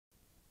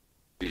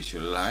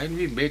spiritual line,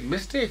 we made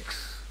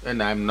mistakes.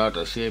 And I'm not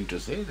ashamed to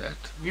say that.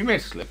 We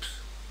made slips.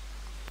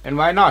 And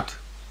why not?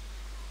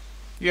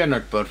 We are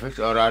not perfect,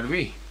 or are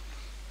we?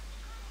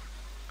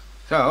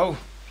 So,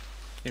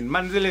 in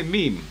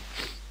Manzil-e-Meem,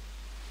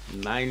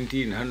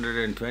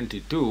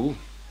 1922,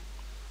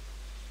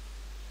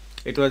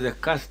 it was a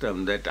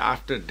custom that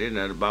after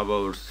dinner,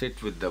 Baba would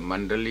sit with the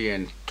mandali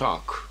and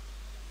talk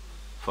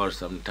for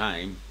some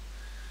time,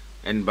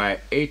 and by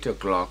 8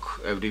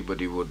 o'clock,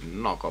 everybody would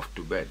knock off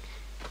to bed.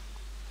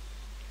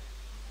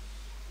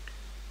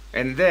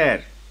 And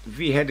there,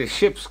 we had a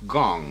ship's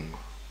gong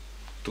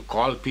to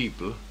call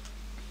people,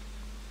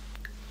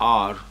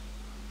 or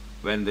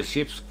when the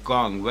ship's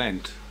gong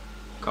went,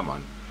 come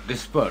on,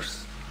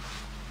 disperse.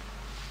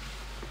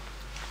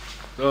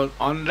 So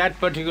on that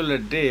particular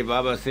day,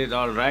 Baba said,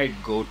 all right,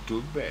 go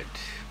to bed.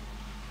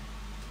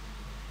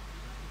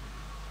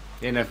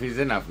 Enough is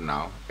enough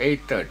now.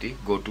 8:30,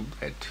 go to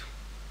bed.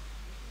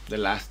 The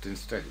last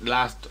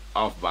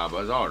of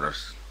Baba's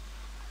orders.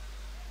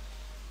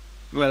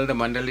 Well, the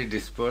mandali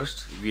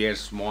dispersed. We had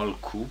small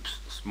coops,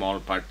 small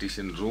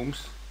partition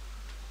rooms.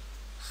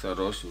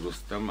 Sarosh,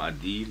 Rustam,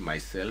 Adi,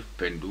 myself,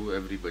 Pendu,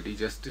 everybody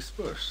just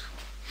dispersed.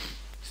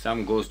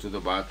 Some goes to the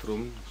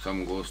bathroom,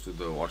 some goes to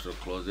the water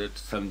closet,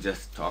 some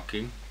just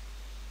talking.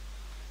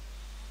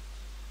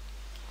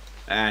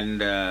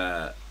 And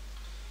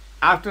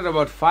after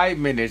about 5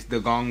 minutes, the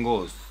gong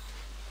goes.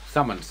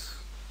 Summons.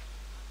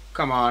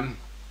 Come on.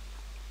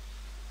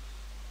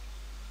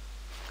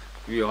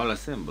 We all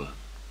assemble.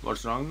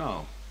 What's wrong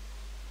now?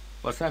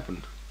 What's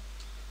happened?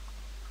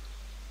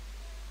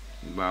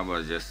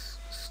 Baba just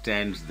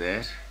stands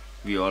there.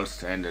 We all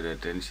stand at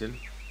attention.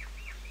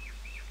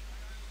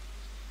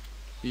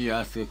 He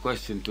asked a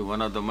question to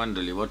one of the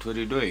mandali, what were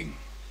you doing?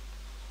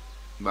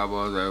 Baba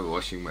was, I was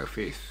washing my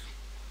face.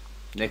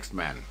 Next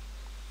man,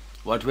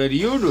 what were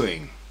you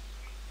doing?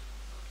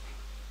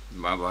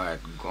 Baba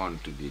had gone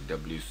to the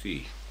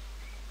WC.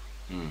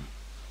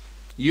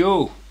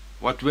 You,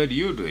 what were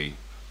you doing?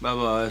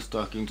 Baba was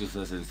talking to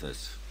such and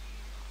such.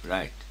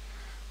 Right.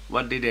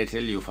 What did I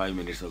tell you 5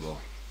 minutes ago?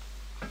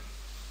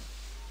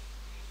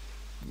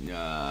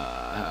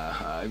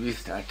 We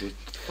started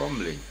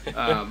fumbling.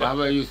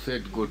 Baba, you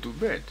said go to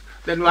bed.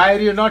 Then why are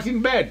you not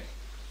in bed?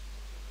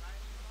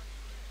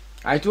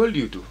 I told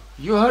you to.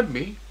 You heard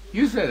me.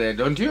 You said that,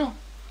 don't you?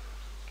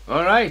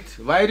 All right.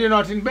 Why are you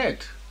not in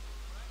bed?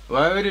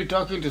 Why were you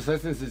talking to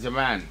such and such a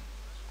man?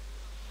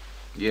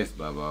 Yes,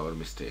 Baba, our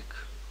mistake.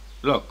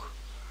 Look,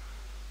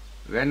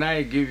 when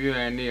I give you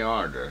any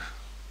order,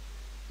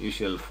 you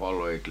shall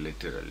follow it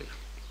literally.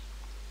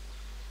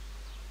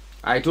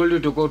 I told you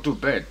to go to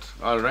bed,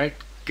 all right?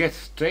 Get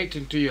straight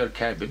into your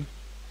cabin,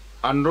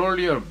 unroll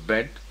your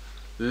bed,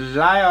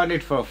 lie on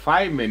it for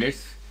 5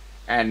 minutes,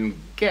 and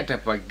get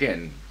up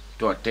again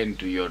to attend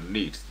to your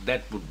needs.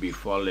 That would be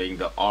following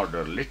the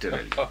order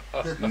literally.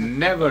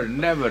 Never,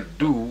 never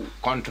do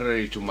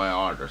contrary to my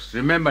orders.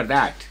 Remember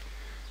that.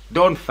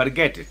 Don't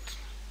forget it.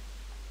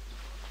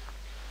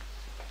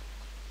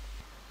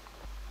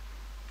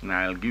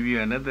 Now I'll give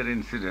you another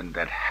incident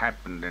that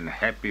happened in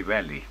Happy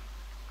Valley.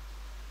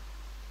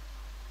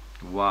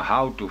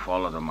 How to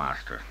follow the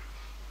master.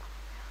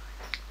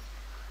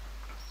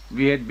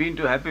 We had been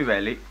to Happy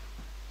Valley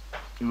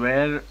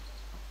where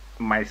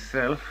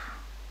myself,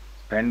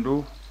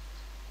 Pendu,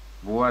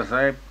 Bua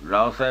Sahib,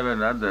 Rao Sahib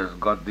and others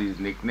got these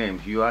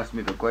nicknames. You asked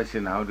me the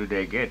question, how did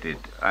I get it?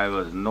 I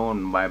was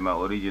known by my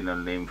original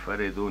name,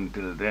 Faridun,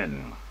 till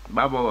then.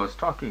 Baba was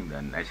talking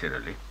then,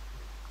 naturally.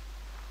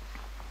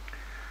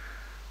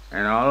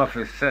 And all of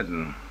a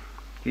sudden,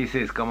 he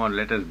says, come on,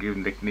 let us give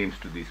nicknames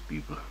to these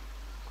people.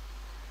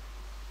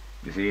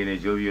 You see, in a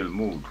jovial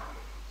mood.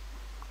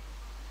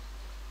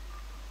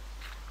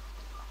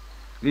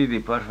 The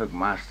perfect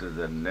masters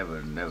are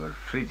never, never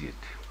frigid.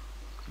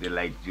 They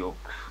like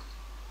jokes.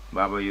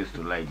 Baba used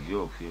to like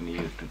jokes and he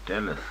used to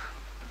tell us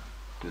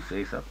to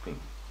say something.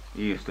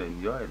 He used to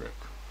enjoy that.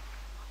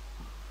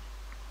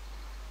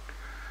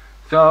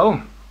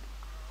 So,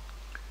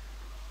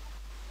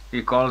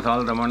 he calls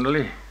all the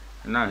mandali.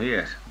 Now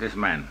here, this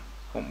man,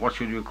 what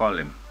should we call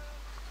him?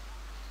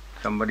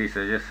 Somebody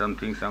suggests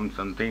something,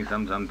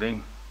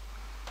 something.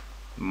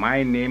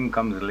 My name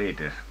comes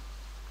later.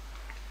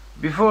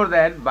 Before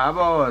that,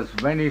 Baba was,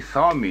 when he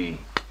saw me,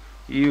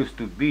 he used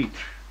to beat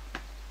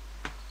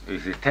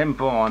his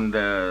tempo on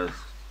the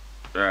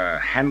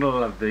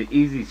handle of the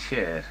easy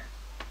chair,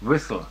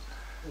 whistle,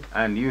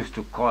 and used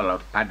to call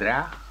out,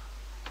 Padra,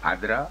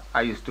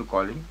 I used to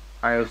call him.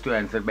 I used to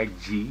answer back,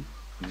 G.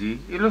 He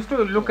used to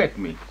look at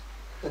me.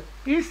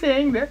 He's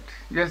saying that,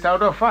 just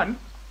out of fun.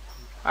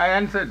 I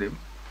answered him.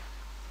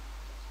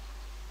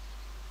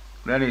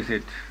 Then he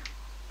said,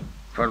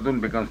 Fardun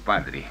becomes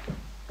Padri.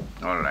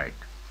 All right.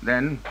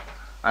 Then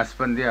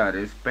Aspandyar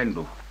is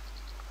Pendu.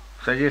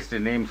 Suggest a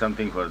name,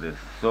 something for this.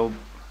 So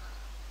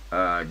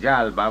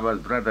Jal,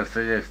 Baba's brother,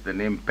 suggests the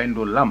name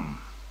Pendulam.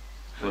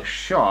 So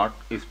short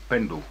is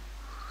Pendu.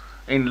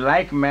 In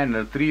like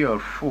manner, 3 or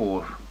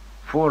 4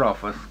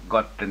 of us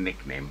got the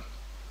nickname.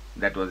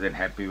 That was in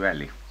Happy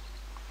Valley.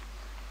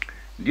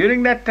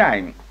 During that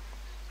time,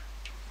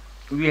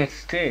 we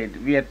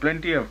had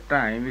plenty of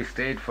time. We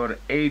stayed for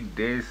 8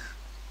 days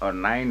or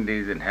 9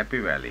 days in Happy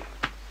Valley.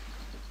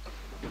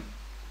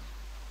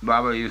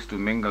 Baba used to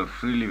mingle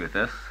freely with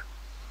us.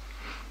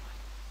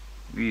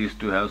 We used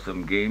to have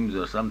some games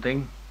or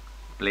something,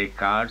 play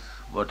cards,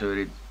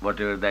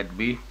 whatever that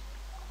be.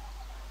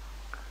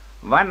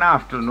 One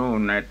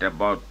afternoon at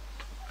about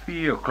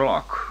 3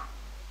 o'clock,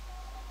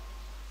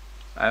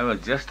 I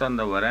was just on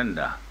the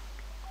veranda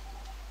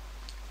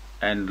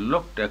and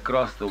looked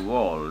across the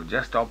wall.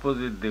 Just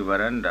opposite the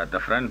veranda, the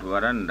front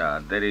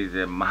veranda, there is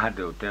a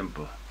Mahadev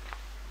temple,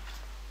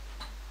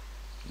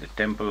 the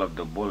temple of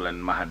the bull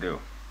and Mahadev.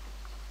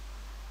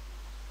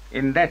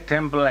 In that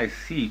temple I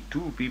see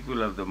two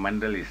people of the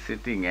mandali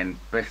sitting and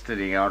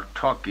pestering or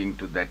talking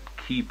to that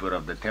keeper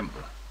of the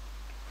temple.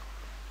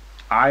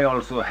 I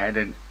also had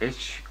an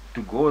itch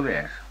to go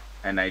there,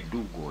 and I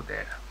do go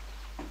there.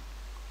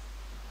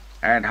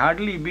 I had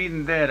hardly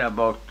been there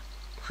about,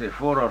 say,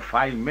 4 or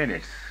 5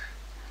 minutes.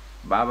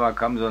 Baba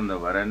comes on the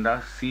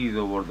veranda, sees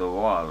over the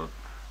wall,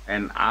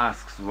 and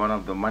asks one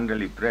of the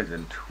mandali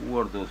present, who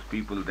are those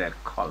people there?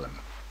 Call them.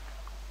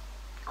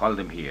 Call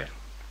them here.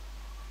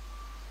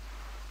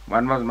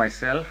 One was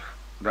myself,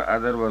 the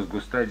other was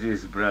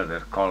Gustaji's brother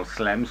called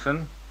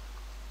Slamson,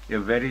 a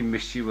very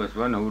mischievous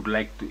one who would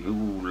like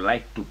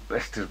to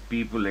pester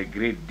people a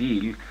great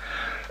deal,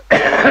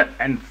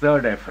 and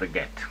third I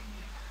forget.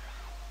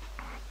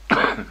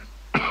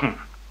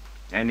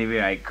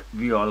 Anyway,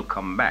 we all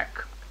come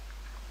back.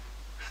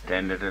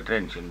 Stand at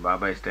attention.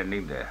 Baba is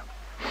standing there.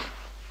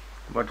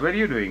 What were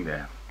you doing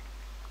there?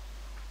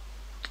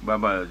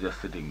 Baba was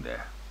just sitting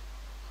there.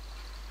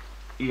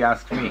 He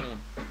asked me.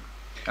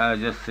 I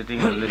was just sitting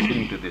and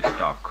listening to this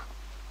talk.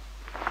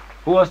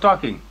 Who was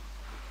talking?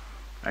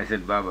 I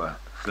said, Baba,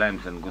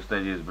 Slamson,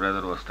 Gustaji's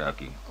brother was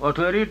talking. What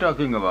were you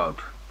talking about?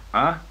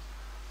 Huh?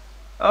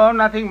 Oh,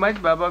 nothing much,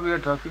 Baba. We were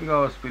talking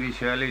about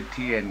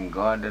spirituality and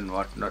God and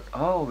whatnot.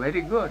 Oh,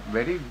 very good,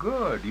 very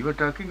good. You were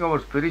talking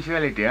about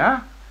spirituality, huh?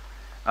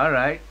 All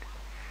right.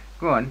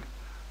 Go on.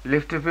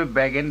 Lift up your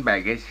bag and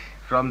baggage.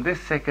 From this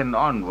second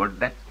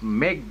onward,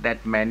 make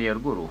that man your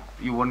guru.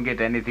 You won't get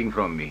anything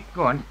from me.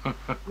 Go on.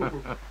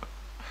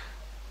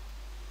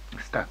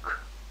 Stuck.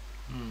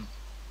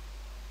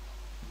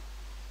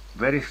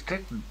 Very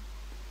strict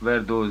were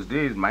those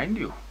days, mind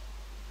you.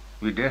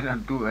 We dare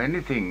not do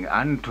anything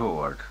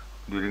untoward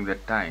during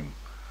that time.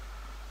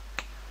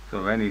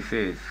 So when he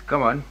says,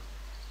 come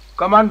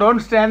on, don't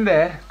stand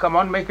there. Come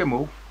on, make a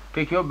move.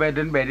 Take your bed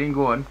and bedding,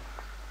 go on.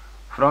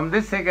 From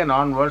this second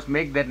onwards,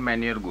 make that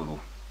man your guru.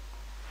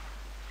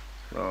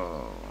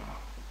 So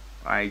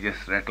I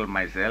just rattled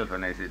myself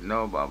and I said,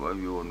 no, Baba,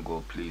 we won't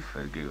go. Please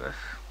forgive us.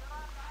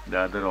 The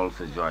other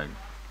also joined.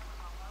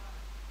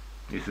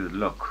 He said,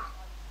 look,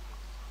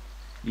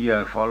 you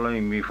are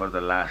following me for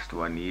the last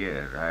 1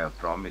 year. I have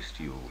promised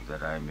you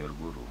that I am your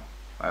guru.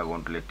 I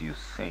won't let you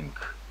sink.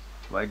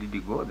 Why did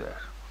you go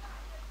there?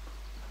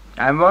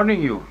 I am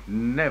warning you,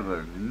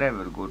 never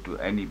go to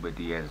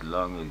anybody as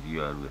long as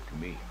you are with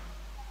me.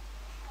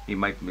 He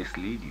might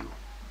mislead you.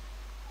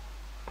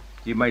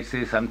 He might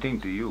say something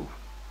to you.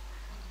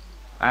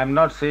 I am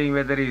not saying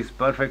whether he is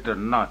perfect or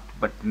not,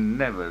 but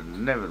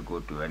never go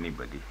to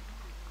anybody.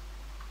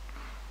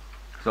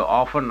 So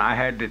often I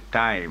had a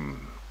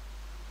time,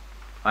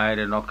 I had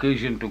an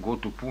occasion to go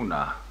to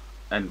Pune,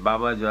 and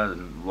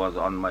Babajan was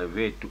on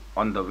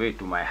the way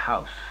to my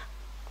house.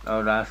 I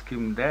would ask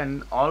him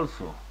then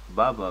also,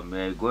 Baba,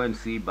 may I go and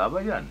see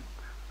Babajan?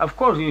 Of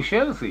course you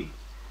shall see.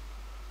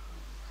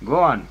 Go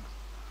on.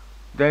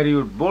 There he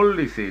would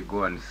boldly say,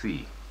 go and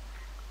see.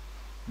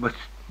 But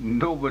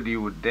nobody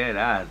would dare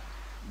ask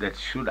that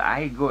should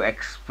I go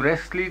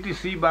expressly to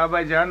see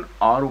Babajan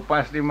or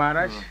Upasni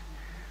Maharaj?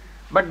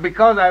 But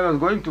because I was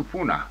going to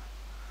Pune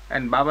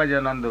and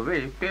Babajan on the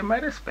way, pay my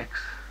respects.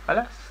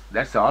 Alas,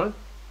 that's all.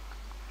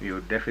 You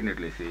would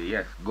definitely say,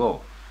 yes,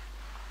 go.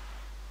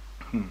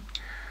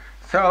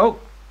 So,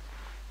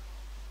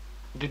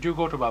 did you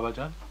go to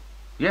Babajan?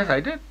 Yes, I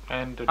did.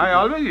 And I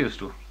always used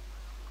to.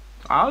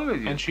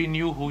 And she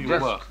knew who you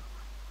were?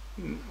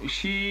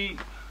 She,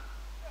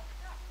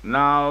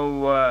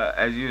 now,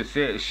 as you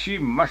say, she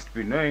must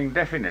be knowing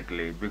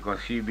definitely, because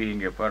she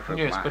being a perfect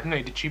Yes, man. but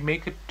no, did she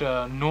make it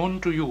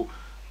known to you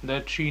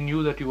that she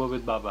knew that you were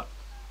with Baba?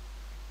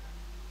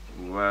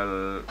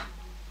 Well,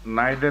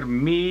 neither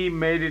I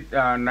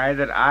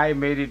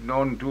made it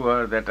known to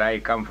her that I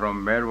come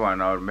from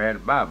Merwan or Mer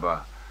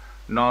Baba,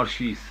 nor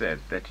she said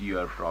that you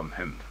are from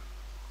him.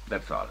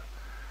 That's all.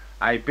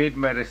 I paid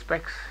my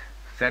respects,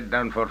 sat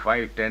down for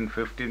 5, 10,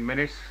 15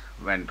 minutes,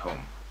 went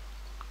home.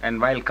 And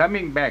while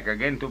coming back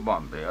again to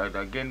Bombay, I'd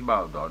again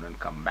bow down and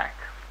come back.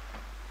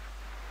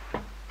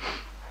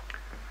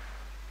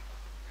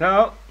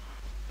 So,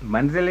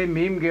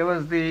 Manzil-e-Meem gave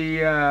us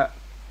the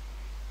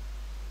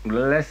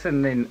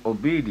lesson in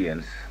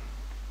obedience.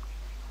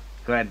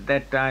 So at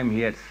that time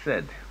he had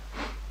said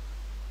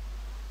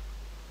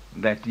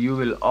that you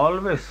will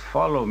always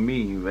follow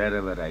me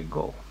wherever I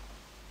go.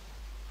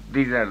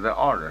 These are the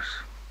orders.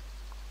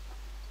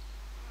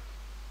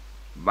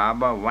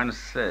 Baba once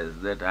says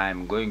that I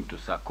am going to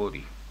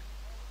Sakori.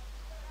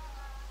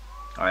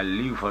 I'll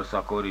leave for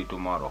Sakori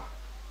tomorrow.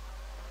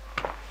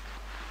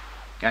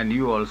 And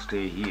you all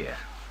stay here.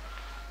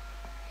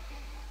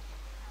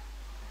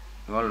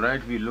 All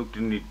right, we looked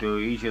into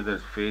each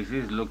other's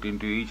faces, looked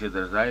into each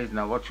other's eyes.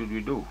 Now what should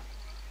we do?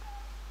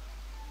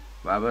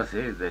 Baba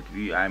says that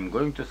I am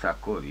going to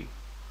Sakori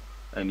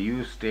and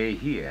you stay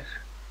here.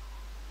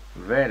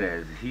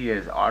 Whereas he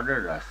has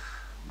ordered us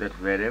that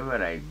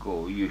wherever I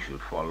go, you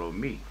should follow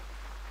me.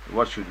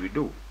 What should we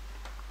do?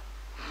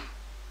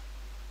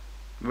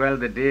 Well,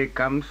 the day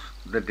comes,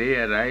 the day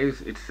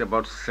arrives, it's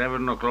about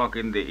 7 o'clock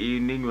in the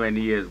evening when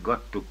he has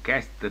got to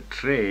catch the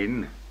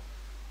train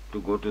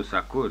to go to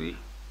Sakori.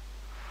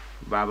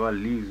 Baba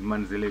leaves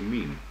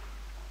Manzil-e-Meem.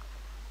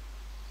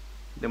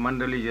 The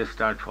Mandali just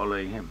start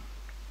following him.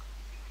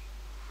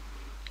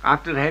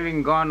 After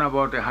having gone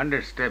about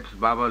 100 steps,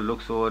 Baba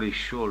looks over his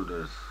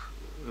shoulders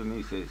and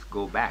he says,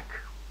 "Go back.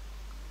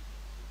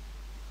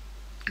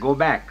 Go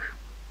back.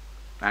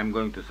 I'm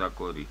going to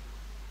Sakori."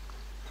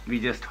 We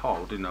just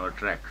halt in our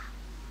tracks.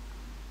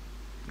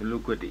 We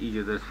look at each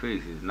other's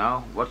faces.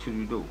 Now, what should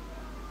we do?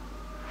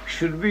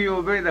 Should we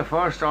obey the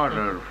first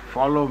order,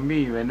 follow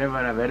me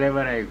wherever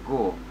I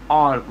go,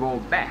 or go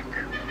back?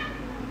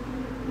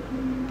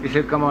 He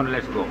said, "Come on,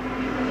 let's go."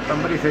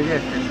 Somebody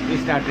suggested. We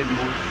started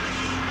moving.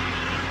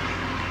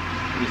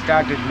 We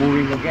started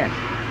moving again.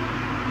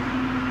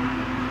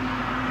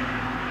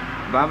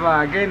 Baba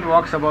again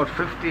walks about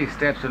 50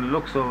 steps and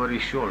looks over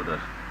his shoulder.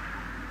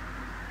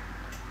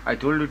 "I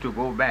told you to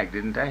go back,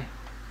 didn't I?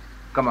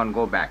 Come on,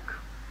 go back."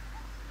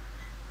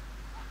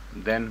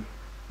 Then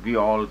we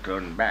all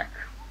turned back.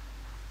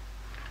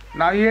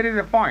 Now here is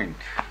the point.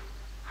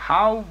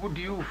 How would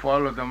you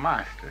follow the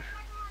master?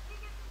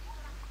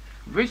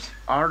 Which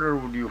order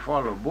would you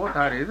follow? Both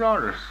are his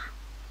orders.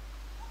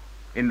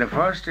 In the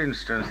first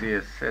instance, he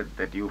has said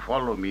that you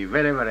follow me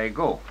wherever I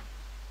go.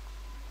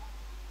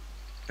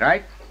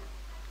 Right?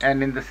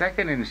 And in the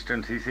second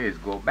instance, he says,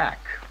 go back.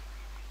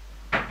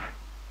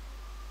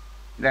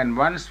 Then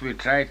once we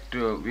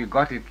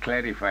got it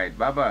clarified.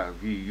 Baba,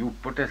 you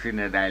put us in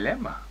a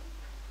dilemma.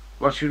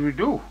 What should we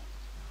do?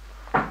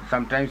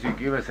 Sometimes you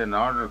give us an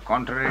order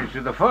contrary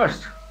to the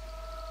first.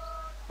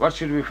 What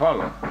should we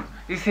follow?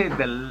 He said,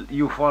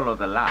 you follow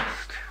the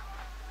last.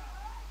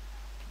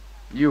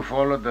 You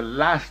follow the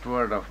last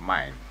word of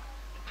mine.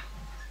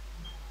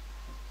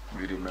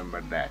 We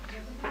remember that.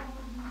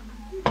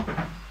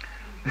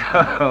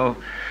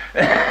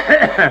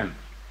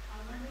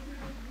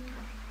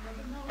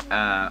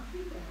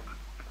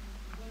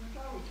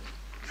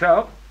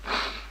 So,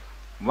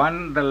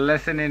 one, the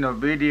lesson in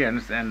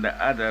obedience, and the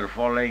other,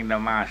 following the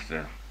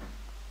master.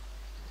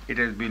 It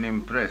has been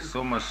impressed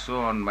so much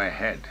so on my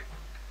head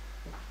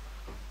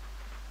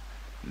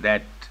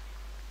that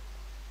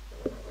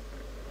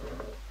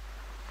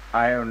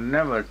I have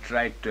never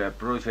tried to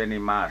approach any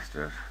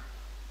master,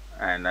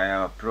 and I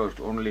have approached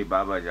only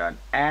Babajan,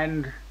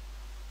 and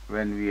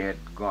when we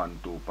had gone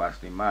to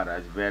Padri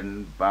Maharaj,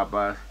 when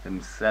Baba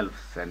himself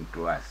sent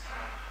to us.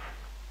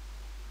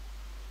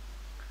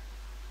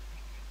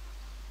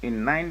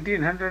 In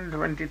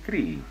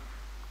 1923,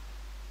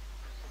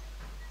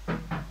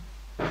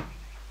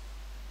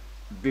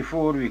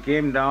 before we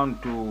came down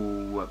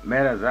to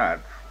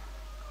Meherabad,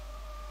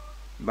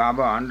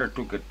 Baba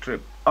undertook a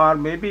trip. Or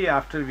maybe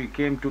after we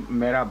came to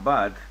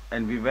Meherabad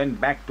and we went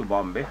back to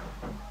Bombay,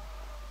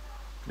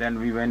 then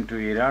we went to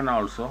Iran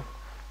also.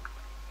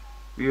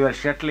 We were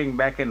shuttling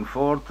back and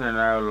forth and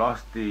I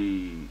lost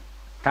the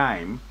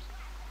time.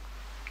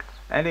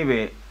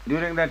 Anyway,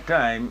 during that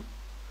time,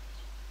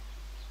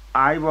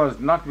 I was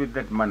not with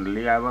that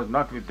Mandali, I was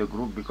not with the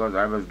group because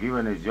I was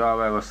given a job,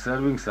 I was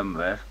serving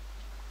somewhere.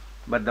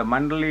 But the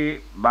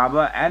Mandali,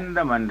 Baba and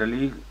the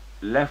Mandali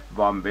left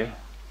Bombay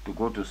to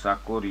go to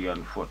Sakori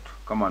on foot.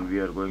 Come on, we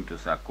are going to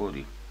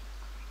Sakori.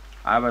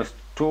 I was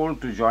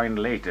told to join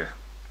later.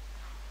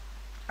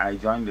 I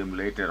joined him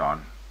later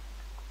on.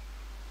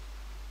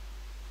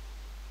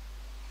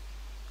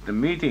 The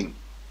meeting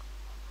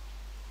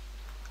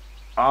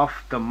of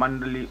the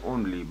Mandali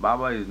only,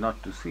 Baba is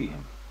not to see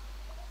him.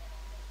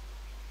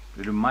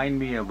 Remind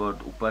me about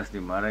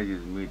Upasni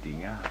Maharaj's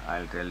meeting. Yeah?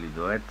 I'll tell you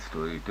that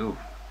story too.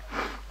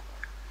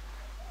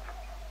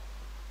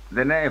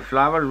 Then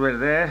flowers were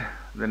there.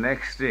 The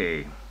next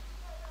day,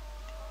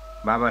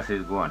 Baba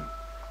says, go on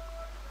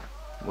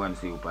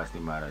see Upasni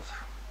Maharaj.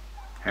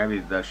 Have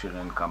his darshan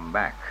and come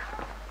back.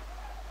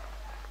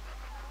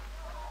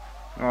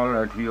 All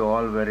right, we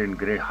all were in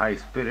great high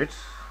spirits.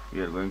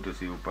 We are going to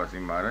see Upasni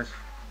Maharaj.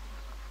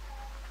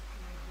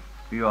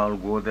 We all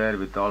go there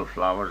with all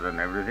flowers and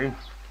everything.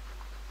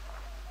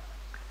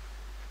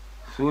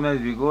 Soon as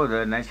we go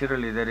there,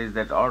 naturally there is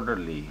that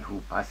orderly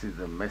who passes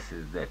the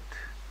message that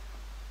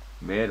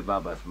Meher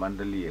Baba's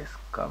Mandali has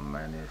come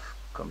and has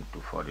come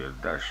for your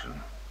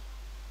darshan.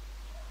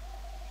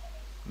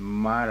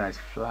 Maharaj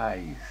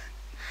flies,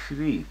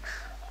 shrieks,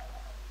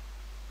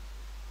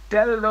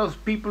 "Tell those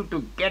people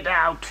to get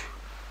out!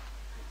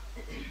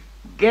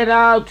 Get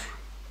out!"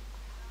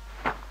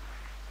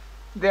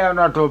 They have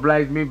not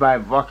obliged me by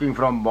walking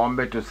from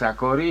Bombay to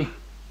Sakori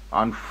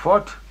on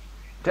foot.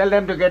 Tell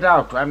them to get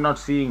out. I am not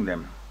seeing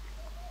them.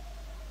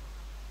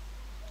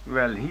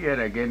 Well, here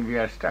again we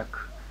are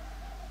stuck.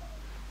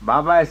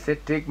 Baba has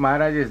said, take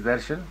Maharaj's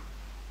darshan,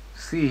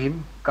 see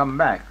him, come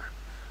back.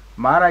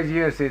 Maharaj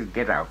here says,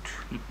 get out.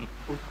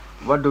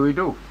 What do we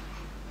do?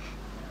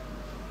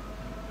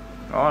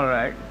 All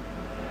right.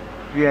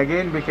 We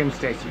again became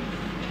statues.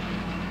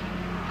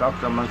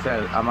 Talked amongst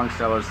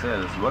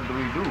ourselves. What do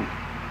we do?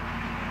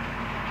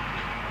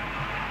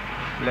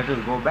 Let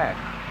us go back.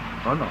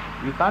 Oh no,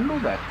 we can't do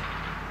that.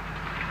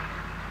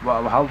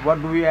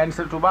 What do we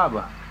answer to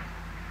Baba?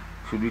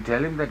 Should we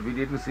tell him that we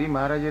didn't see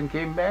Maharaj and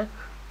came back?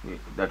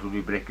 That would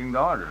be breaking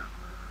the order.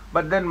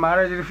 But then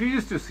Maharaj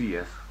refused to see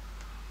us.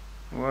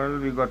 Well,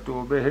 we got to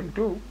obey him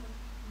too.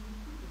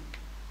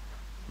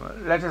 Well,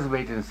 let us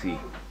wait and see.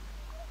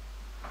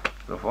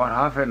 So for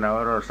half an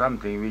hour or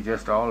something, we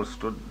just all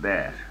stood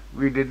there.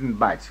 We didn't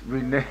budge. We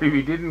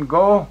didn't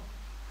go.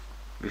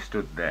 We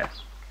stood there.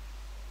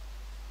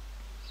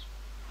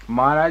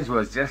 Maharaj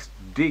was just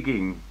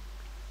digging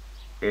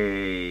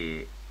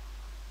a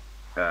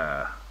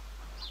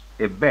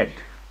bed,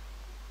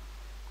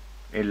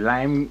 a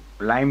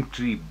lime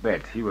tree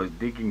bed. He was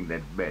digging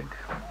that bed.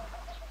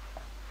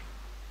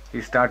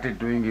 He started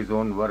doing his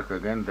own work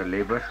again, the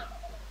labor,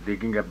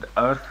 digging up the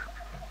earth.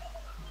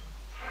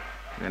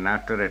 And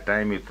after a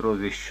time he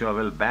throws his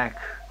shovel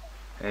back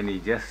and he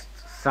just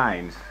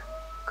signs,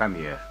 come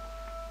here.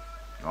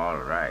 All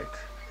right.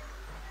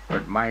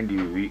 But mind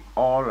you, we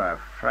all are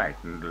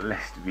frightened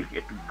lest we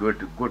get good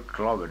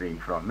clobbering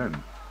from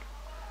him.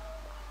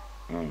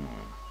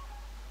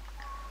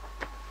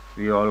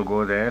 We all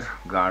go there,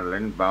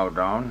 garland, bow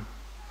down,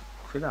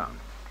 sit down.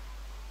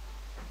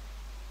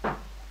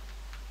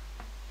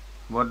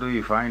 What do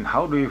you find?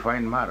 How do you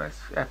find Maharaj?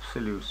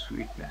 Absolute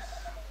sweetness.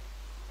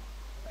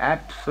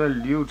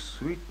 Absolute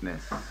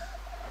sweetness.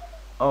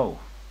 Oh,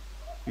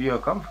 you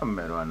have come from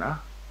Meherabad, huh?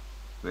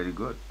 Very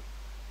good.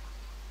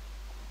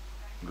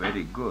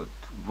 Very good.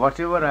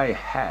 Whatever I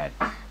had,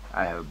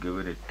 I have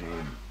given it to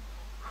him.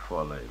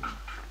 Follow him.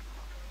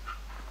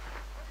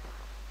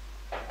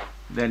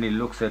 Then he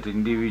looks at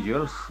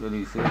individuals and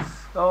he says,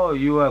 oh,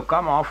 you have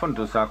come often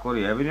to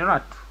Sakori, have you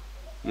not?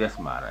 Yes,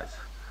 Maharaj.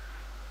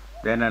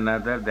 Then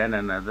another, then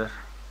another.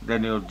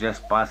 Then you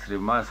just pass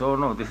remarks, oh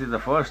no, this is the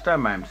first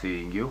time I am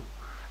seeing you.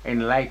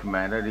 In like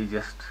manner, he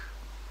just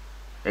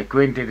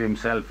acquainted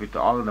himself with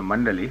all the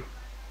mandali.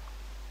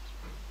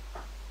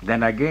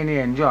 Then again he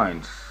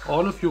enjoins.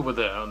 All of you were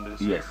there on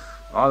this? Yes,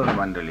 all the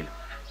mandali.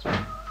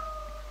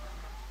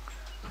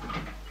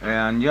 He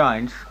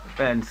enjoins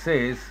and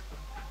says,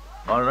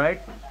 all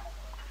right,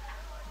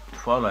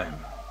 follow him,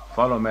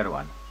 follow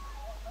Meherabad.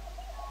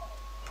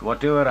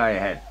 Whatever I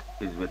had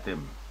is with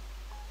him.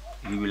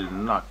 He will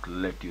not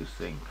let you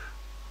sink.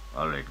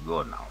 All right,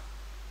 go now.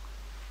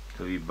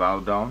 So we bow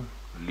down,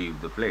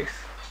 leave the place.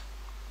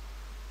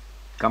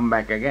 Come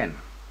back again.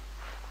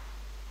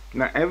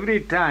 Now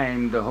every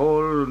time the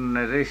whole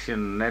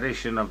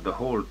narration of the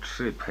whole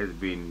trip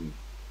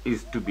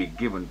is to be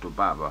given to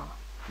Baba.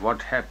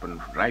 What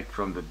happened right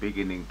from the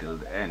beginning till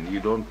the end. You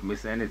don't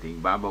miss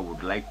anything. Baba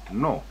would like to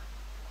know.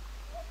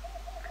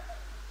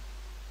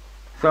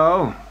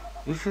 So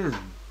he says,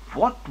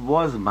 what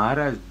was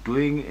Maharaj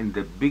doing in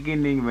the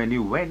beginning when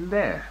you went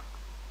there?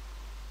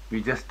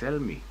 You just tell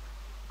me.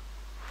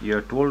 You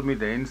have told me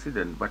the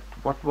incident, but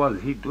what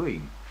was he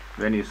doing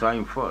when you saw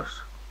him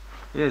first?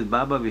 Yes,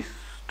 Baba, we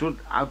stood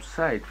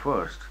outside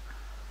first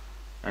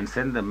and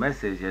sent the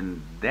message,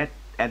 and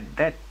at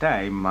that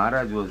time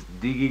Maharaj was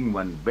digging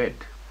one bed.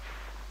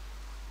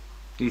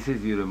 He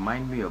says, you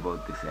remind me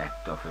about this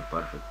act of a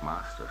perfect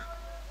master.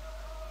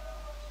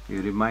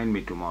 You remind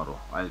me tomorrow.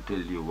 I'll tell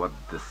you what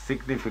the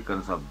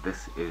significance of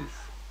this is.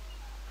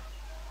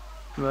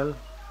 Well,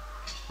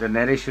 the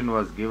narration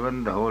was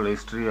given, the whole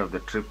history of the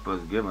trip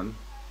was given,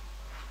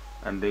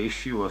 and the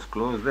issue was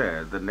closed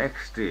there. The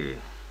next day,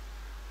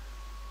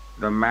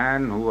 the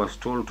man who was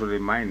told to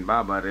remind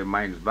Baba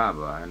reminds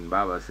Baba, and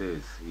Baba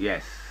says,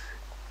 yes.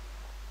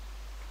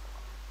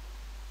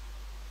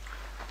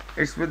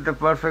 It's with the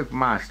perfect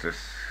masters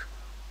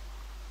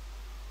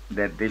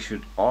that they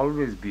should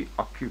always be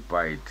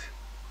occupied.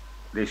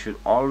 They should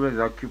always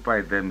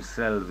occupy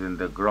themselves in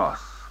the gross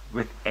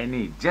with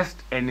just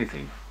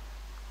anything.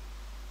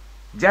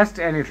 Just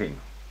anything.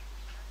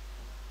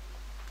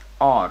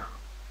 Or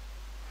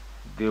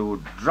they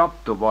would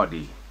drop the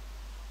body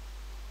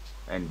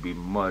and be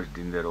merged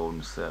in their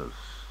own selves.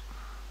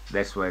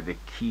 That's why they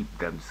keep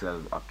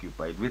themselves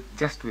occupied with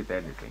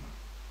anything.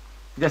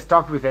 Just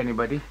talk with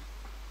anybody,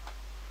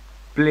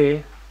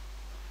 play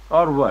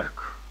or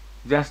work,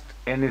 just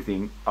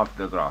anything of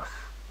the gross.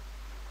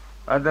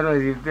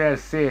 Otherwise, if they are,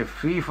 say,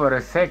 free for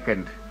a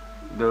second,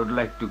 they would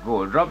like to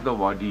go, drop the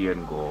body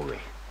and go away.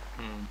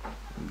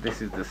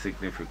 This is the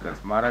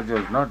significance. Maharaj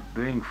was not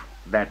doing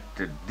that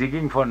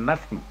digging for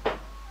nothing.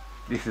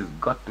 This has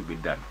got to be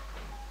done.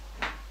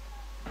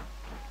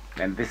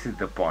 And this is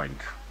the point.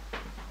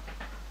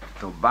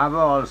 So Baba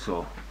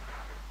also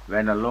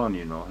when alone,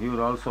 he would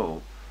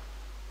also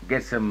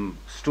get some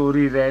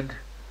story read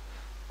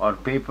or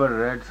paper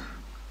read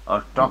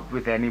or talk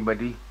with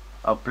anybody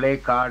or play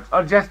cards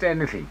or just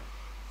anything.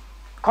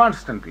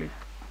 Constantly.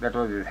 That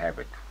was his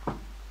habit.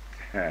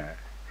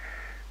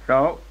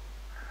 So,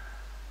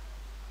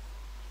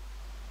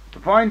 the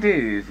point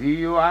is,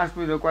 you asked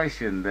me the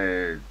question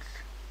that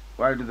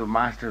why do the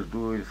masters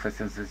do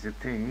such and such a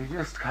thing? You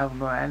just have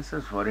no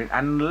answers for it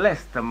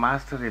unless the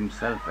master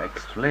himself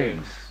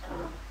explains.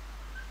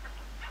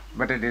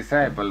 But a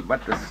disciple,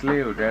 but the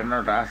slave dare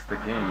not ask the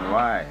king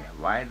why.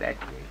 Why that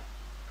way?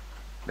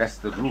 That's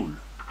the rule.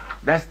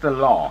 That's the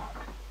law.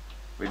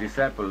 The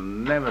disciple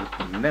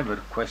never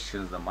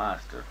questions the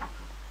master.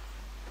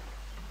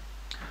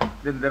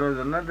 Then there was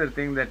another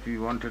thing that we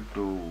wanted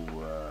to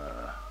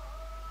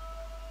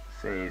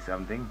say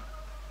something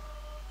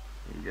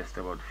just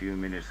about few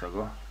minutes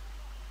ago.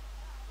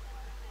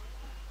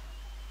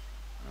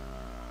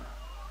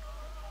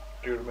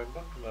 Do you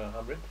remember,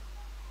 Mohammed?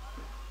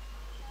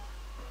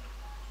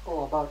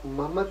 Oh, about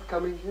Muhammad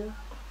coming here?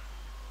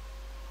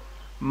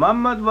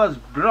 Muhammad was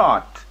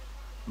brought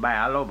by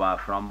Aloba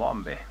from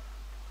Bombay.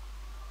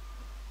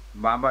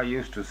 Baba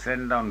used to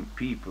send down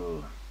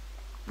people,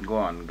 go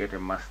on, get a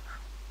mast.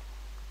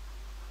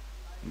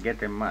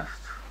 Get a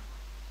mast.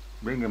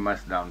 Bring a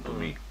mast down to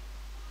me.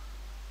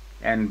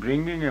 And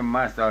bringing a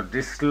mast or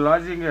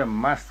dislodging a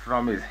mast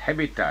from his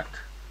habitat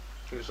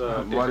was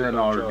an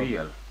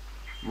ordeal.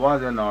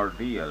 Was an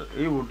ordeal.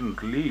 He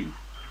wouldn't leave.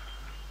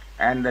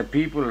 And the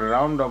people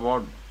round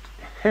about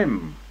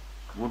him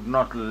would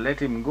not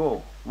let him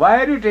go.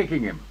 Why are you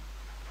taking him?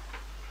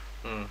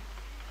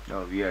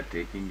 No, we are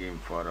taking him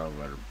for our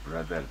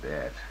brother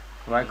there.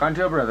 Why can't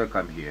your brother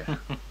come here?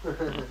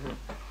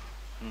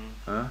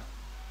 Huh?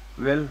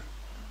 Well,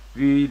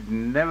 we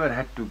never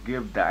had to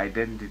give the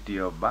identity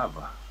of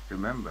Baba.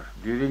 Remember,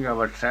 during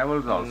our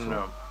travels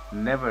also,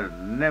 never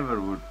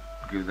would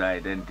give the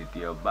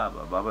identity of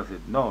Baba. Baba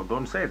said, no,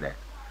 don't say that.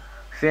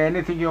 Say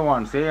anything you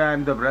want. Say I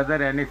am the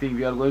brother, anything.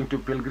 We are going to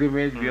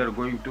pilgrimage, we are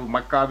going to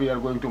Makkah, we are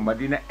going to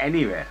Medina,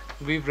 anywhere.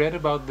 We've read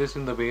about this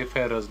in the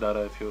Wayfarers,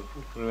 Dara, if you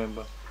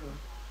remember.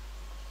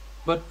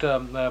 But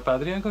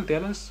Padri uncle,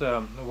 tell us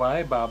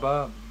why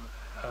Baba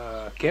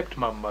kept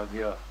Muhammad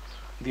here.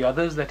 The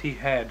others that he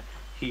had,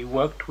 he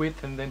worked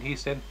with and then he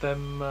sent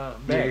them back.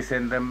 Yeah, he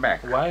sent them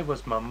back. Why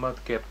was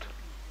Muhammad kept?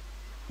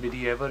 Did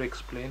he ever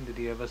explain? Did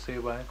he ever say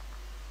why?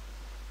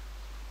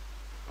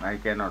 I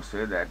cannot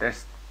say that.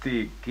 That's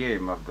the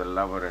game of the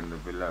lover and the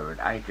beloved.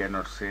 I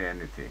cannot say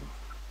anything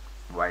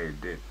why it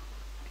did.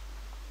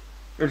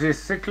 It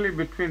is strictly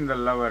between the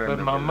lover and the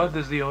beloved. But Muhammad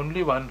is the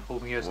only one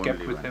whom he has kept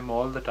Only with one. him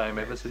all the time,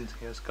 ever since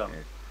he has come.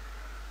 Yes.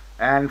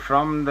 And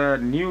from the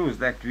news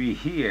that we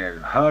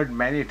heard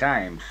many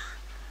times,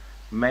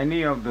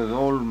 many of those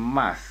old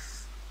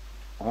masts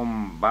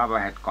whom Baba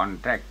had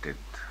contacted,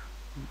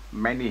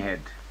 many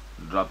had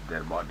dropped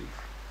their bodies.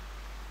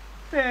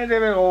 They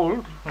were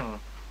old.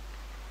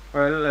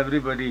 Well,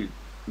 everybody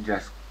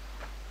just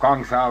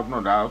conks out,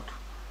 no doubt.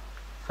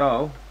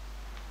 So,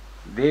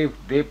 they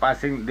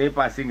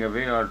passing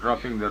away or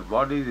dropping their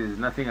bodies is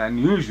nothing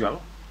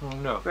unusual.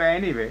 No. So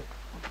anyway,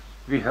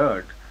 we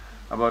heard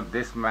about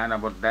this man,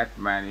 about that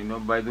man.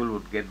 Baidul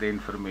would get the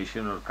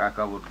information or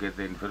Kaka would get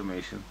the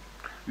information.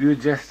 We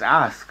would just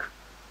ask,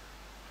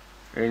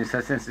 in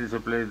such and such a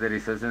place there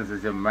is such and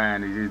such a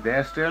man, is he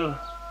there still?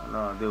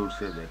 No, they would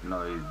say that,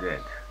 no, he is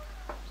dead.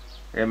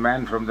 A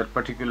man from that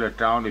particular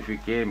town, if he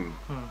came,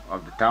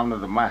 of the town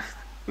of the mast,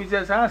 we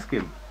just ask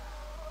him.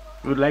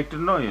 We would like to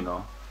know,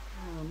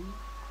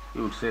 He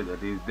would say that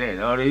he is dead,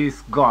 or he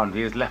is gone,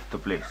 he has left the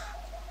place.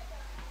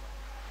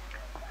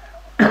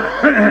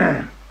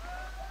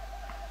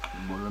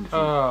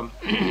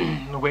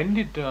 When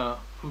did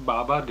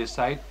Baba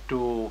decide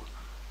to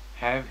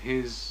have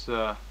his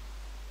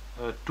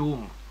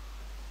tomb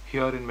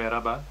here in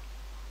Meherabad?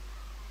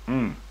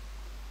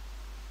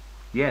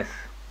 Yes.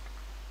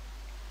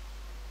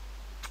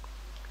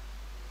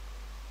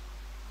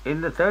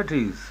 In the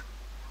 30s,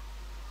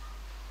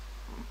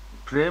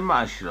 Prem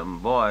Ashram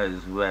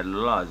boys were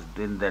lodged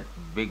in that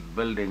big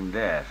building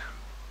there.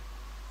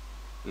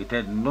 It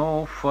had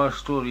no first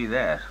story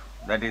there.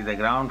 That is the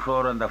ground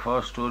floor and the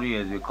first story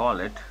as we call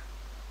it.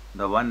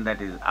 The one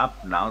that is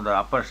up now, the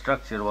upper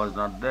structure was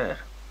not there.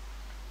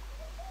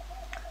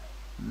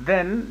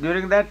 Then,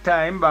 during that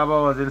time,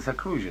 Baba was in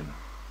seclusion.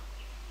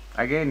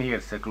 Again he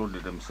had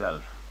secluded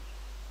himself.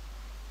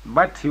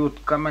 But he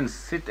would come and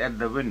sit at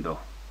the window.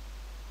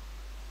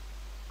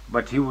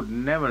 But he would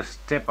never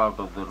step out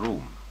of the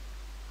room.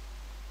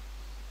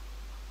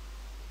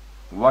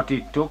 What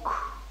he took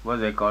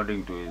was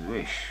according to his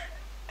wish.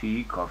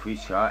 Tea, coffee,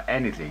 cha,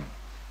 anything.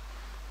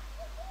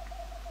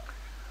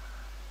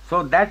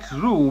 So that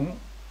room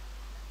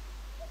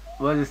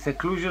was a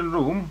seclusion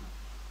room,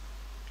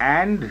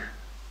 and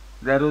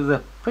there was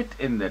a pit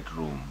in that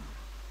room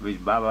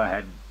which Baba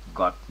had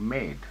got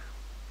made.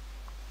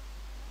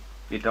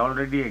 It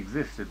already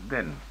existed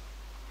then.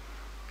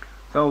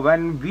 So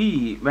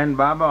when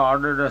Baba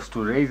ordered us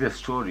to raise a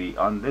story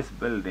on this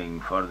building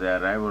for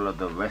the arrival of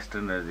the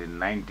Westerners in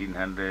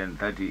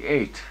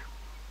 1938,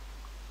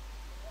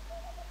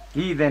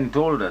 he then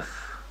told us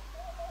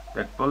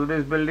that pull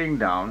this building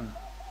down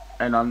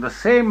and on the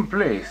same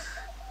place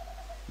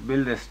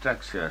build a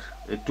structure,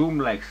 a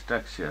tomb-like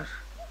structure,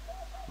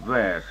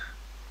 where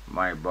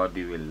my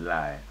body will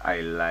lie.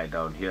 I'll lie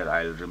down here,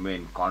 I'll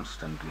remain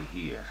constantly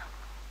here.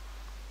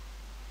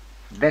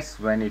 That's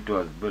when it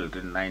was built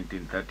in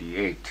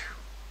 1938.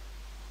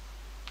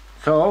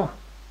 So,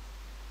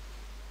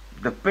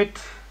 the pit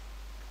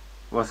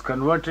was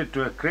converted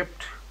to a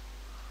crypt.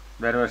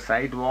 There were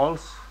side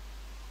walls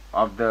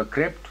of the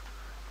crypt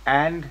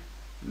and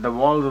the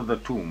walls of the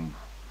tomb.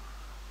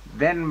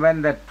 Then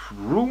when that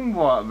room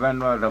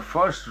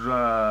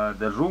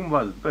the room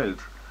was built,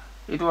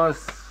 it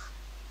was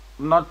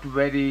not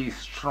very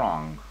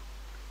strong,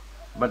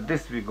 but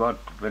this we got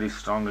very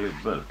strongly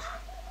built.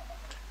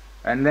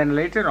 And then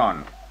later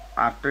on,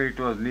 after it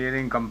was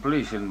nearing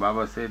completion,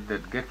 Baba said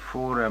that get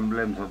 4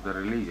 emblems of the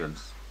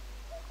religions: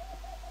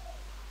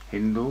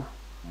 Hindu,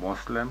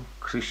 Muslim,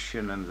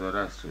 Christian and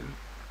Zoroastrian.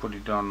 Put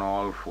it on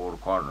all 4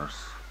 corners.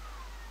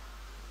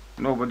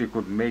 Nobody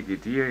could make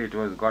it here. It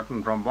was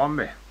gotten from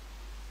Bombay,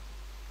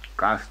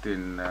 cast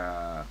in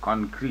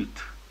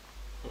concrete,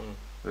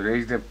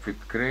 raised up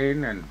with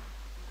crane and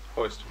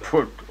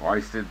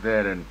hoisted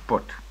there and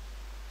put.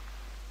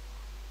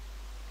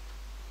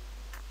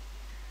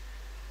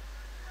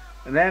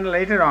 And then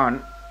later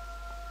on,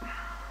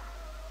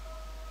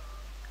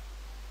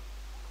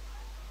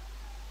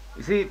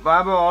 you see,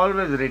 Baba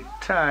always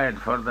retired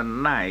for the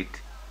night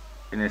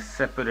in a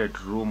separate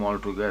room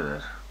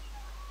altogether.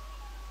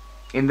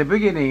 In the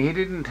beginning, he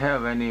didn't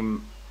have any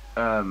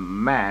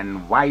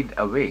man wide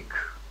awake.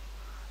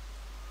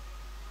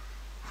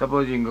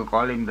 Supposing you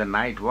call him the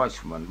night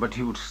watchman, but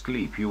he would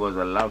sleep. He was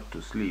allowed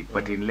to sleep.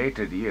 But in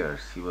later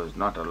years, he was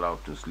not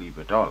allowed to sleep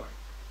at all.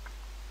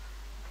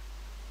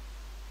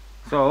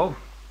 So,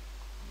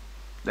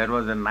 there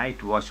was a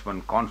night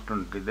watchman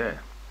constantly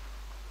there.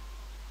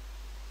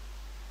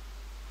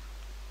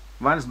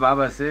 Once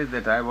Baba says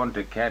that I want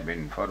a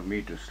cabin for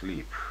me to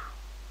sleep,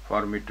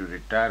 for me to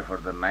retire for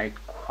the night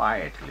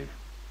quietly.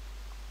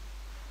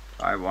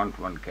 I want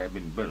one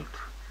cabin built.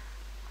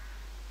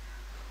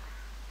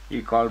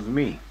 He calls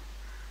me,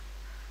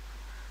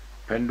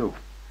 Pendu,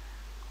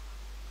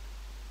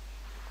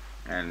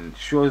 and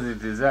shows his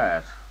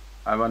desire.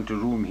 I want a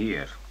room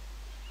here.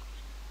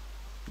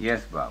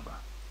 Yes, Baba.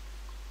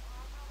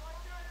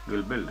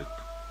 We'll build it.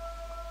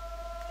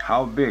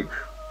 How big?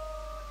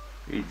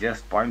 He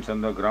just points on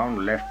the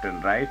ground, left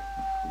and right,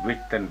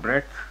 width and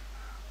breadth.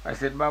 I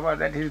said, Baba,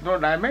 that is no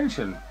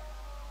dimension.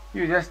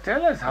 You just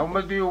tell us, how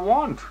much do you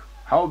want?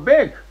 How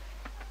big?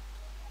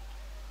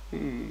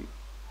 He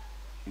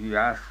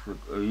asks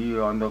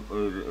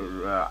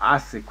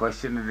a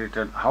question in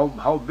return.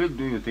 How big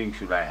do you think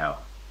should I have?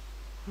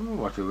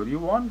 Whatever you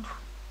want.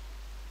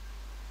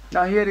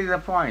 Now here is a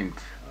point.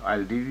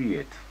 I'll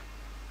deviate.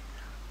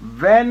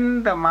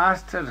 When the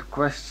master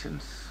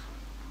questions,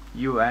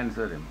 you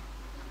answer him,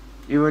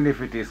 even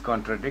if it is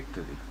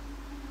contradictory.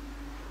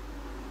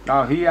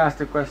 Now he asked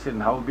the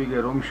question, how big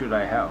a room should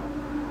I have?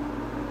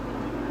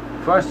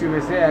 First you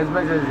may say, as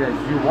much as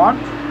you want.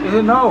 He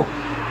said, no.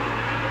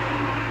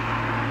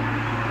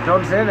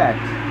 Don't say that.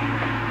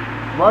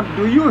 What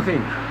do you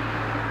think?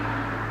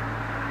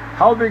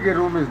 How big a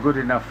room is good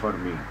enough for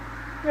me?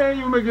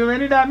 You may give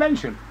any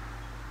dimension.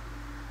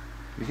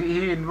 You see,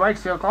 he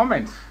invites your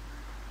comments.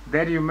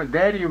 There you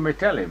may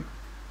tell him.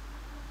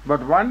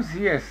 But once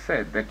he has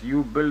said that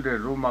you build a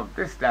room of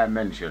this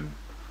dimension,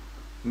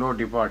 no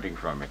departing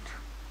from it.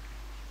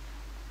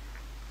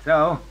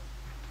 So,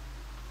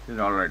 he said,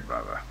 all right,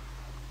 Baba.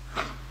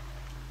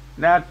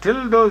 Now,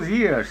 till those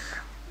years,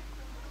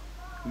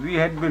 we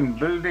had been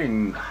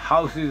building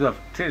houses of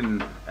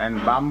tin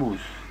and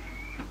bamboos.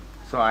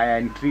 So I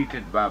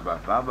entreated Baba,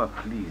 Baba,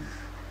 please,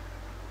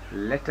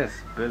 let us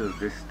build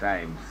this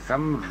time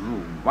some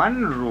room,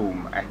 one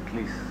room at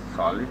least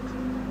solid.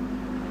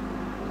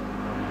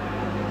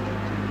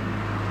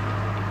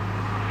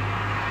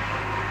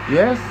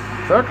 Yes,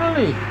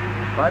 certainly.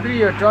 Padri,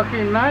 you're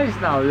talking nice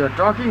now. You're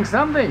talking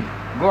something.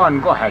 Go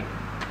on, go ahead.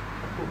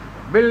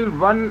 Build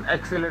one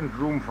excellent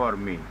room for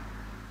me.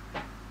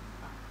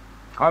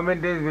 How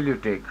many days will you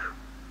take?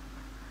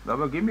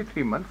 Baba, give me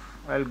 3 months.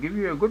 I'll give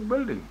you a good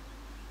building.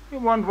 You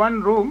want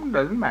one room,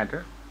 doesn't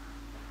matter.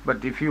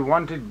 But if you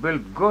want it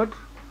built good,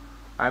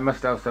 I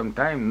must have some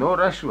time. No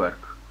rush work.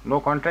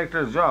 No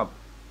contractor's job.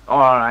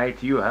 All right,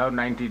 you have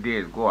 90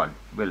 days. Go on,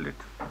 build it.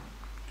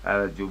 I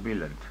was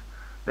jubilant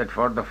that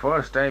for the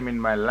first time in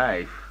my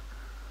life,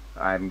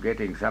 I'm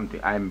getting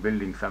something. I'm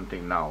building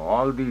something now.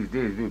 All these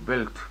days we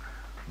built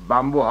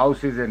bamboo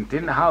houses and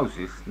tin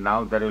houses.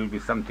 Now there will be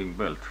something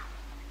built.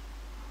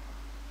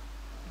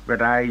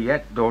 But I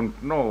yet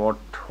don't know what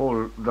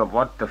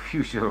the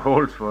future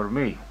holds for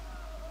me.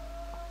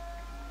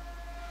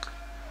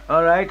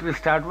 All right, we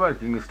start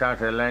working. We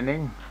start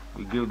aligning.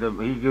 He gives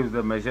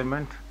the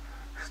measurement.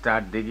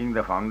 Start digging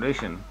the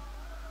foundation.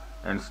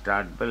 and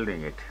start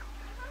building it.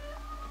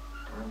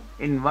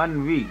 In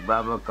 1 week,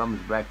 Baba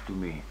comes back to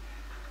me.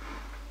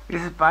 He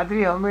says,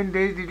 Padri, how many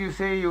days did you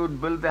say you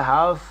would build the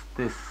house,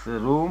 this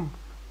room?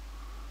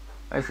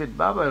 I said,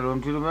 Baba,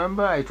 don't you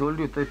remember? I told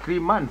you 3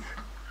 months.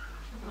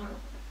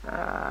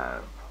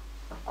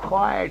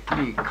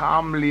 Quietly,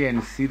 calmly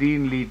and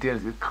serenely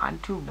tells me,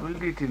 can't you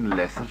build it in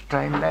lesser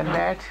time than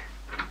that?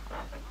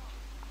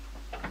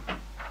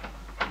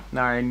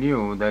 Now I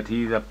knew that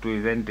he is up to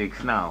his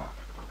antics now.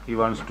 He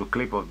wants to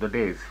clip off the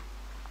days.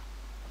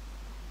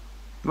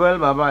 Well,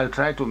 Baba, I'll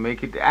try to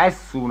make it as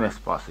soon as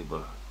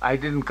possible. I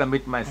didn't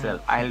commit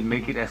myself. I'll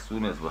make it as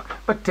soon as possible.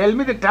 But tell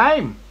me the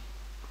time.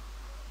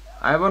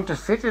 I want to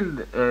sit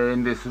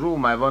in this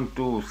room. I want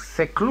to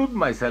seclude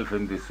myself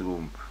in this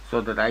room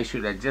so that I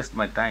should adjust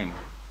my time.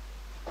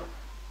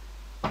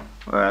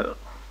 Well,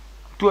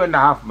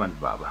 2.5 months,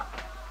 Baba.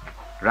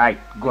 Right,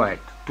 go ahead.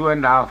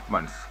 2.5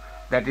 months.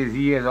 That is,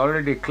 he has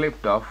already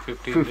clipped off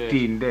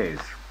 15 days.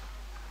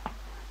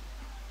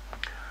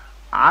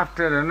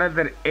 After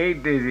another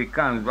 8 days he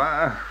comes,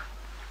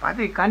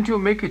 Padri, can't you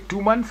make it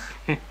 2 months?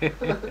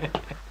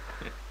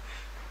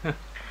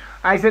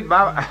 I said,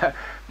 Baba,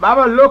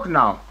 Baba, look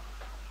now.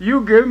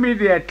 You gave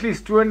me at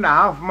least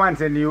 2.5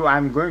 months and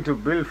I'm going to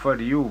build for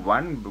you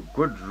one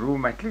good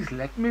room. At least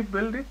let me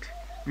build it.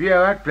 We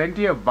have had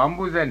plenty of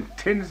bamboos and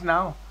tins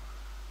now.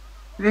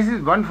 This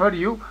is one for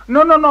you.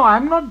 No,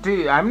 I'm not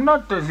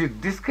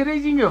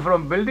discouraging you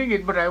from building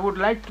it, but I would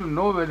like to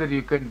know whether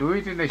you can do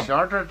it in a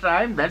shorter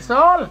time. That's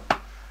all.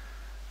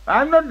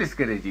 I'm not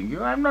discouraging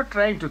you. I'm not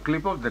trying to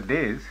clip off the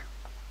days.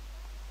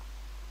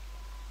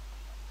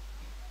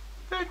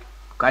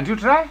 Can't you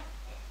try?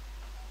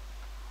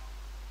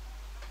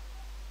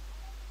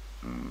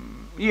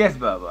 Yes,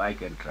 Baba, I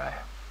can try.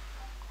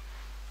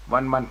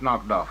 1 month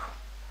knocked off.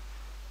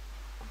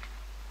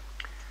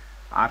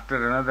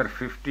 After another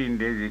 15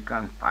 days he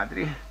comes,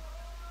 Padri,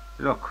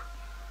 look,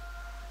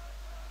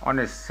 on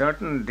a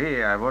certain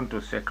day I want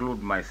to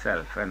seclude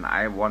myself and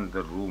I want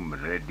the room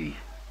ready.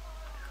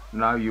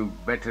 Now you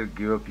better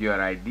give up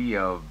your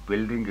idea of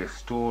building a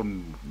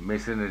stone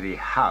masonry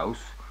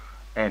house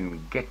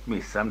and get me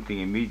something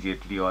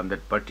immediately on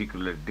that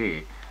particular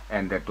day,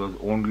 and that was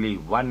only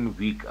 1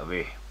 week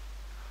away.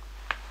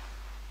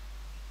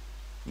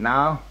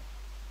 Now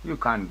you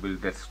can't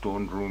build that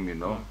stone room,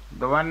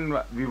 the one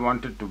we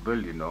wanted to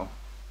build,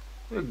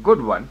 a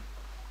good one.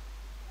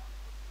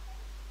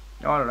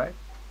 All right.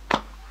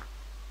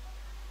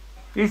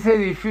 He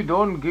says, if you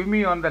don't give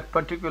me on that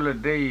particular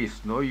day,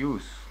 it's no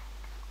use.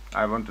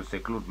 I want to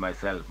seclude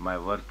myself. I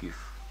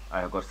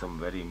have got some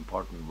very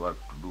important work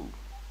to do.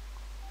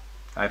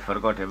 I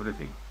forgot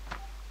everything.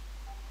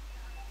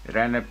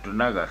 Ran up to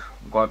Nagar,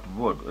 got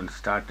wood and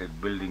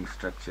started building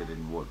structure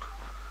in wood.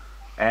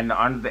 And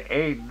on the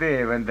 8th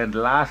day, when the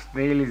last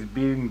nail is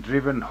being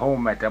driven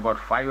home at about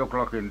 5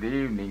 o'clock in the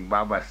evening,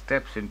 Baba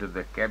steps into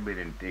the cabin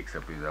and takes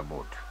up his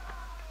abode.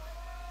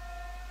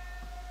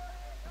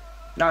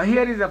 Now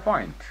here is a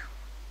point.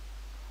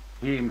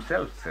 He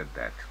himself said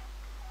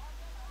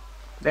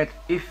that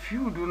if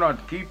you do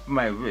not keep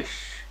my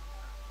wish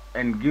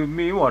and give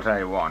me what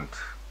I want,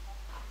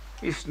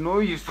 it's no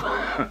use,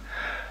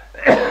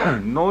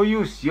 no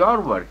use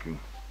you're working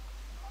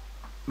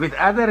with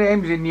other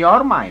aims in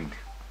your mind.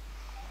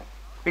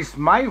 It's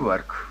my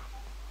work.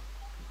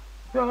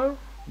 So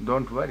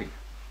don't worry.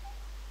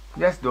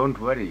 Just don't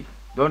worry.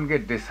 Don't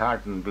get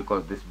disheartened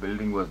because this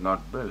building was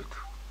not built.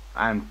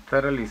 I am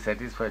thoroughly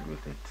satisfied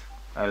with it.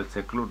 I'll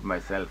seclude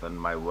myself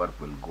and my work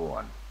will go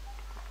on.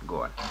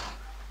 Go on.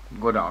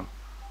 Go down.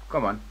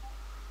 Come on.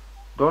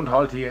 Don't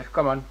halt here.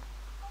 Come on.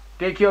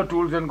 Take your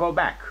tools and go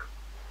back.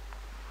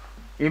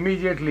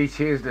 Immediately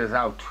chased us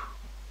out.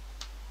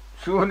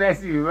 Soon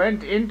as we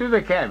went into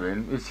the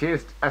cabin, he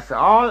chased us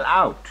all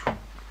out.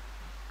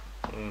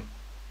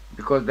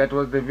 Because that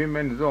was the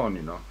women's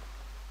zone,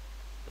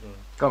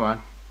 Come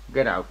on,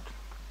 get out.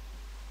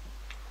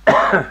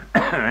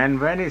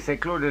 And when he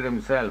secluded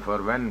himself,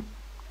 or when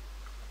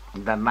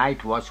the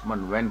night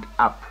watchman went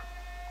up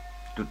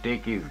to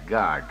take his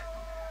guard,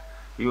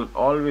 he would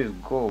always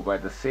go by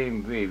the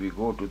same way we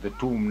go to the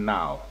tomb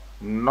now.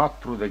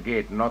 Not through the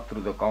gate, not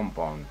through the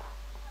compound.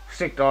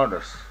 Strict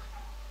orders.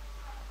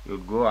 He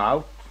would go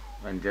out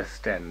and just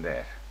stand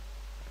there,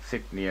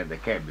 sit near the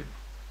cabin.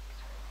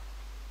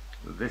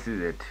 So this is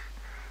it.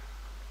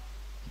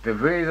 The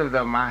ways of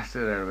the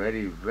master are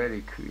very,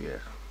 very clear.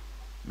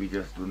 We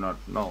just do not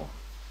know.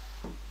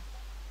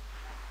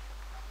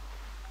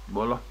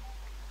 Bolo?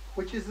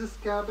 Which is this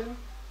cabin?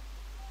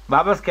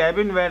 Baba's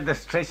cabin where the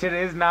stretcher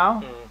is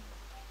now.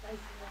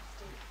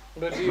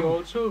 But he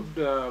also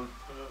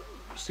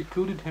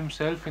secluded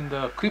himself in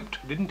the crypt,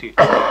 didn't he?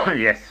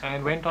 Yes.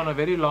 And went on a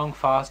very long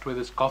fast where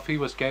his coffee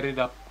was carried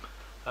up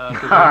to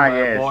him by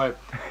a boy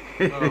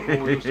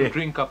who used to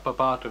drink up a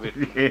part of it.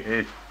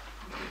 Yes.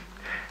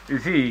 You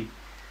see,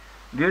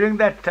 during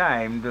that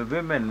time, the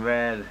women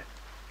were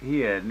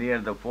here near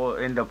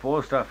in the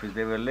post office.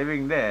 They were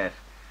living there,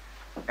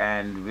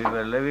 and we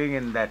were living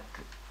in that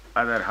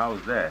other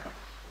house there.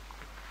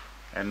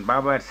 And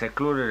Baba had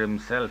secluded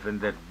himself in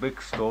that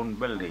big stone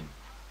building.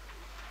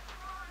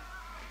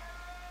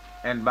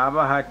 And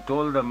Baba had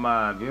told the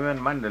women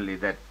mandali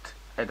that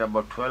at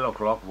about 12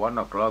 o'clock, 1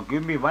 o'clock,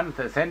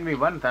 send me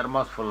one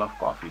thermos full of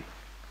coffee.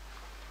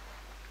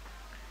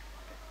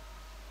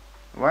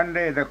 One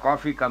day the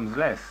coffee comes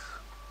less,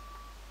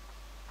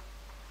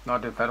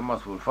 not a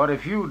thermos full. For a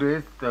few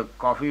days the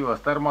coffee was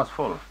thermos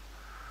full.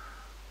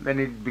 Then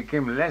it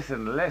became less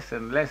and less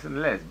and less and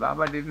less.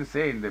 Baba didn't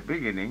say in the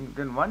beginning.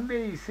 Then one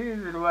day he says,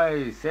 why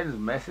he sends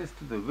message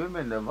to the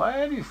women,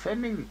 why are you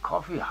sending the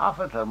coffee half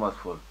a thermos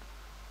full?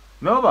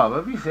 No,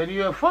 Baba, we send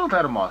you a full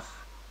thermos.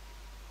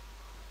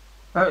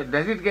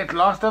 Does it get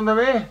lost on the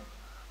way?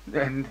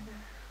 Then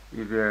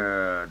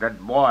that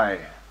boy,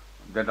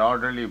 that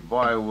elderly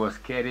boy who was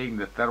carrying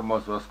the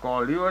thermos was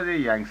called. He was a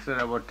youngster,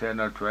 about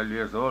 10 or 12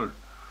 years old.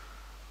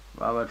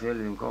 Baba tells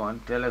him, come on,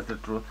 tell us the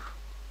truth.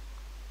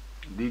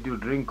 Did you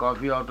drink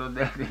coffee out of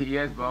that?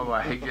 Yes, Baba,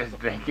 I just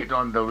drank it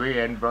on the way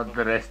and brought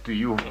the rest to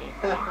you.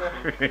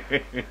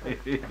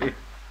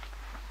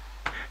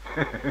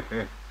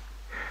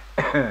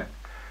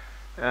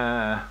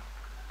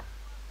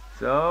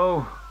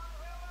 So,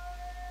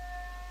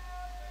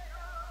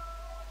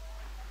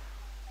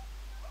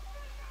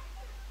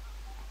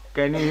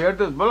 can you hear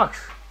those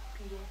bullocks?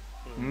 Yes.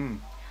 Mm.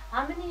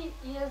 How many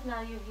years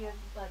now you here,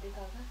 Padri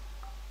Kaka?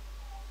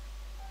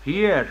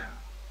 Here,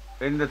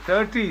 in the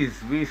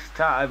 30s, we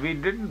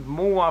didn't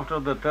move after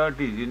the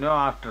 30s,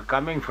 after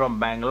coming from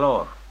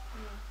Bangalore.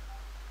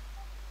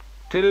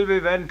 Till we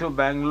went to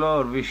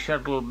Bangalore, we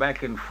shuttled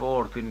back and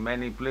forth in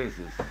many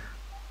places.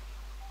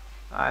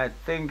 I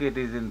think it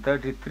is in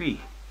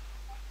 33.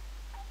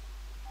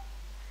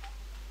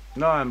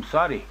 No, I'm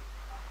sorry.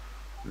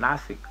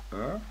 Nasik.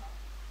 Huh?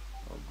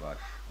 Oh gosh.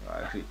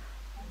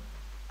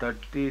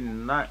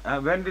 39.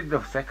 When did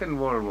the Second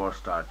World War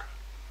start?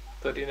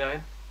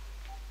 39.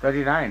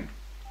 39.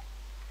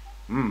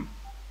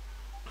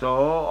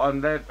 So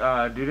on that,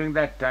 during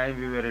that time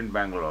we were in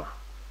Bangalore.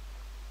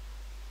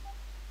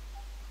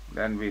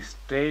 Then we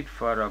stayed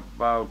for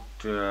about,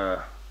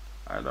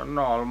 I don't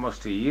know,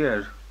 almost a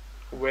year.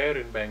 Where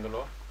in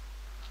Bangalore?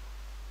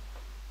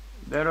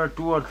 There are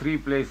 2 or 3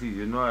 places,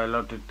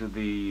 allotted to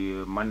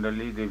the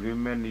mandali. The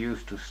women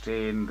used to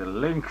stay in the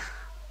links.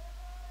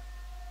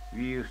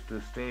 We used to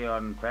stay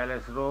on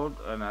Palace Road,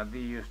 and Adi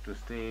used to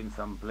stay in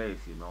some place,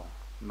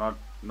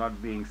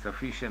 not being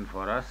sufficient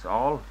for us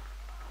all.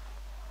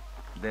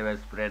 They were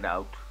spread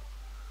out.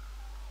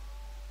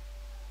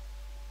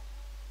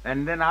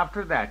 And then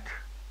after that,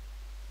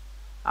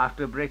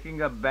 after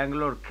breaking up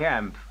Bangalore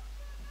camp,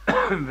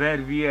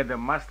 where we had the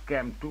mast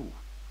camp too.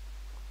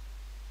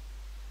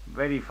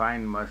 Very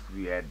fine mast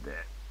we had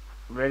there.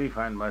 Very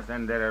fine mast.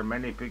 And there are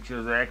many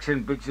pictures,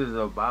 action pictures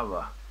of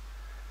Baba,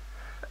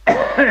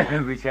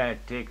 which I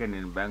had taken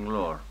in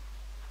Bangalore.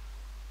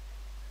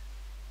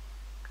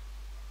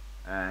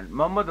 And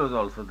Mohammed was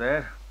also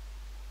there.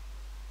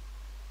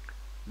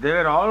 They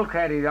were all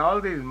carried, all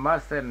these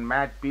mast and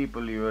mad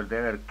people, they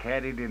were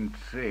carried in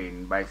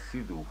train by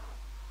Sidhu.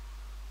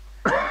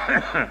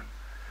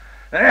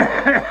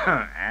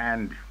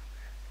 And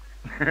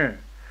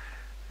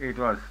it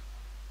was,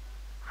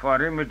 for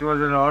him it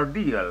was an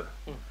ordeal,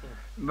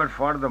 but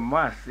for the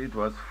mast it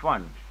was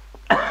fun.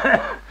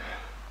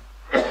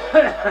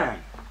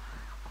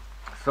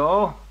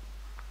 So,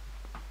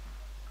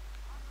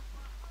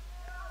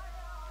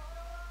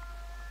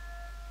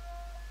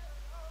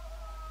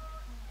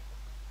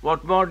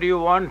 what more do you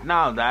want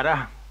now,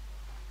 Dara?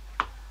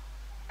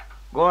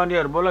 Go on,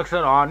 your bullocks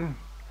are on.